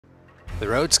The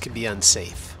roads can be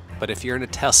unsafe, but if you're in a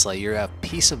Tesla, you have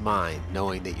peace of mind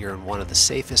knowing that you're in one of the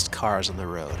safest cars on the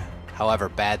road. However,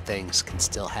 bad things can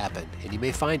still happen, and you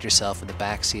may find yourself in the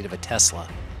back seat of a Tesla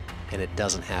and it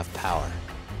doesn't have power.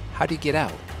 How do you get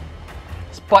out?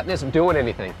 This button isn't doing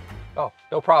anything. Oh,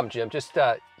 no problem, Jim. Just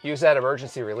use that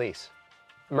emergency release.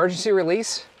 Emergency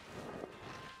release?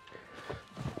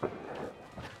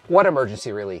 What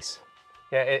emergency release?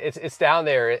 Yeah, it's down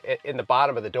there in the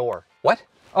bottom of the door. What?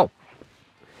 Oh,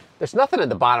 there's nothing in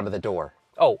the bottom of the door.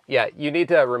 Oh, yeah, you need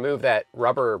to remove that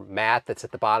rubber mat that's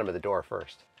at the bottom of the door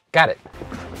first. Got it.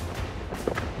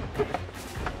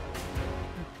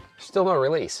 Still no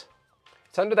release.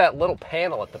 It's under that little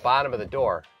panel at the bottom of the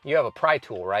door. You have a pry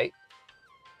tool, right?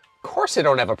 Of course I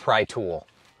don't have a pry tool.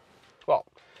 Well,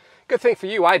 good thing for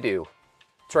you, I do.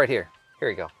 It's right here.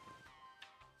 Here you go.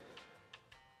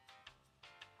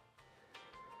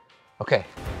 Okay.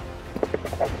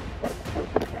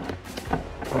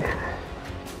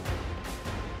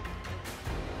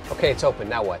 Okay, it's open.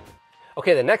 Now what?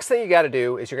 Okay, the next thing you got to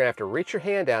do is you're going to have to reach your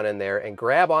hand down in there and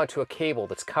grab onto a cable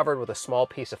that's covered with a small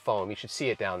piece of foam. You should see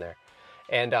it down there.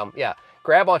 And yeah,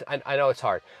 grab on. I know it's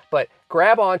hard, but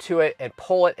grab onto it and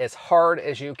pull it as hard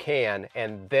as you can,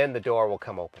 and then the door will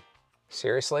come open.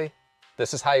 Seriously?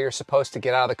 This is how you're supposed to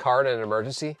get out of the car in an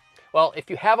emergency? Well, if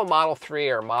you have a Model 3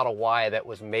 or a Model Y that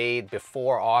was made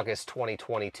before August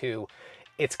 2022,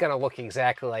 it's going to look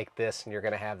exactly like this and you're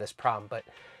going to have this problem. But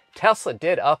Tesla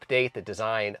did update the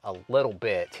design a little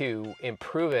bit to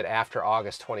improve it after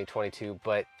August 2022,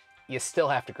 but you still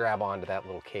have to grab onto that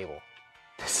little cable.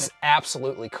 This is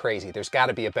absolutely crazy. There's got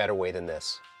to be a better way than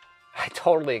this. I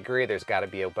totally agree there's got to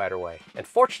be a better way. And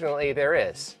fortunately, there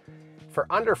is. For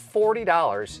under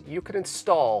 $40, you could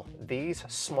install these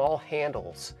small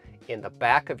handles in the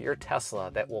back of your Tesla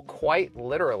that will quite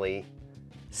literally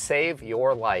save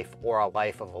your life or a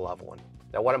life of a loved one.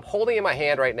 Now, what I'm holding in my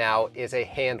hand right now is a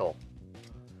handle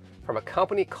from a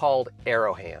company called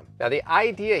Aeroham. Now, the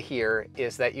idea here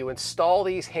is that you install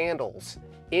these handles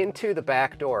into the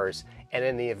back doors, and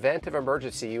in the event of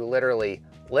emergency, you literally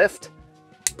lift,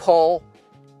 pull,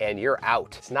 and you're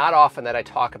out. It's not often that I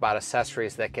talk about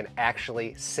accessories that can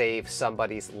actually save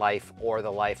somebody's life or the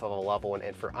life of a loved one,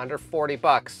 and for under 40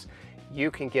 bucks,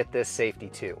 you can get this safety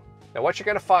too. Now, what you're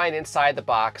gonna find inside the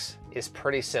box is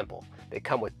pretty simple. They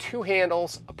come with two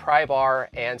handles, a pry bar,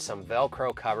 and some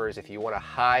Velcro covers if you want to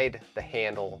hide the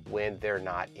handle when they're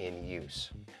not in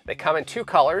use. They come in two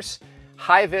colors,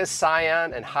 high-vis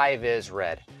cyan and high-vis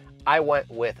red. I went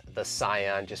with the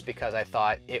cyan just because I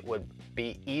thought it would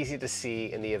be easy to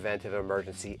see in the event of an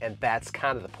emergency, and that's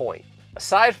kind of the point.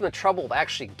 Aside from the trouble of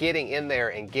actually getting in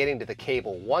there and getting to the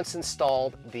cable, once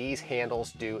installed, these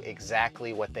handles do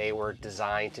exactly what they were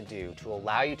designed to do, to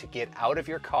allow you to get out of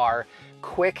your car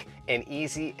quick and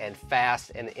easy and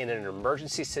fast, and in an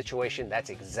emergency situation, that's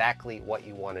exactly what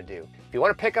you want to do. If you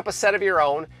want to pick up a set of your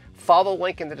own, follow the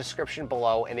link in the description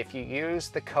below, and if you use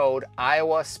the code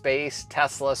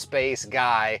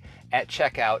Iowa_Tesla_Guy at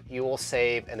checkout, you will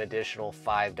save an additional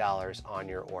 $5 on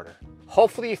your order.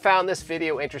 Hopefully you found this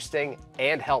video interesting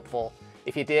and helpful.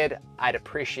 If you did, I'd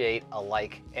appreciate a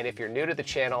like, and if you're new to the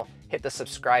channel, hit the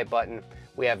subscribe button.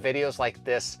 We have videos like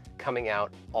this coming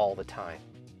out all the time.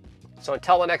 So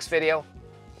until the next video,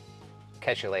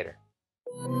 catch you later.